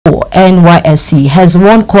NYSC has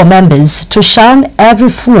warned core members to shun every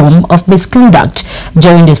form of misconduct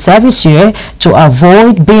during the service year to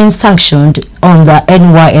avoid being sanctioned under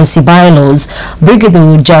NYSC bylaws.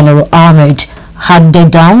 Brigadier General Ahmed handed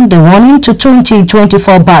down the warning to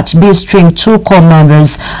 2024 batch B string 2 core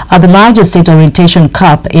members at the Niger State Orientation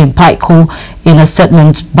Cup in Paiko. In a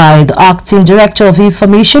statement by the Acting Director of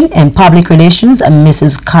Information and Public Relations,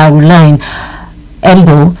 Mrs. Caroline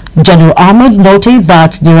Embo, General Ahmed noted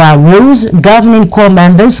that there are rules governing core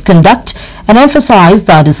members' conduct and emphasized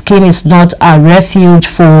that the scheme is not a refuge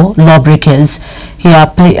for lawbreakers. He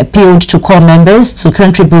appealed to core members to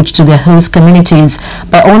contribute to their host communities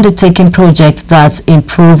by undertaking projects that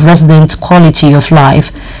improve resident quality of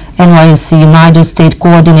life. NYSC Niger State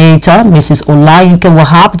Coordinator Mrs. Olayinke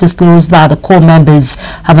Wahab disclosed that the core members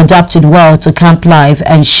have adapted well to camp life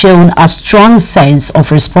and shown a strong sense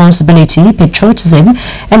of responsibility, patriotism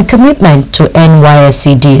and commitment to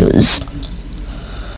NYSC dues.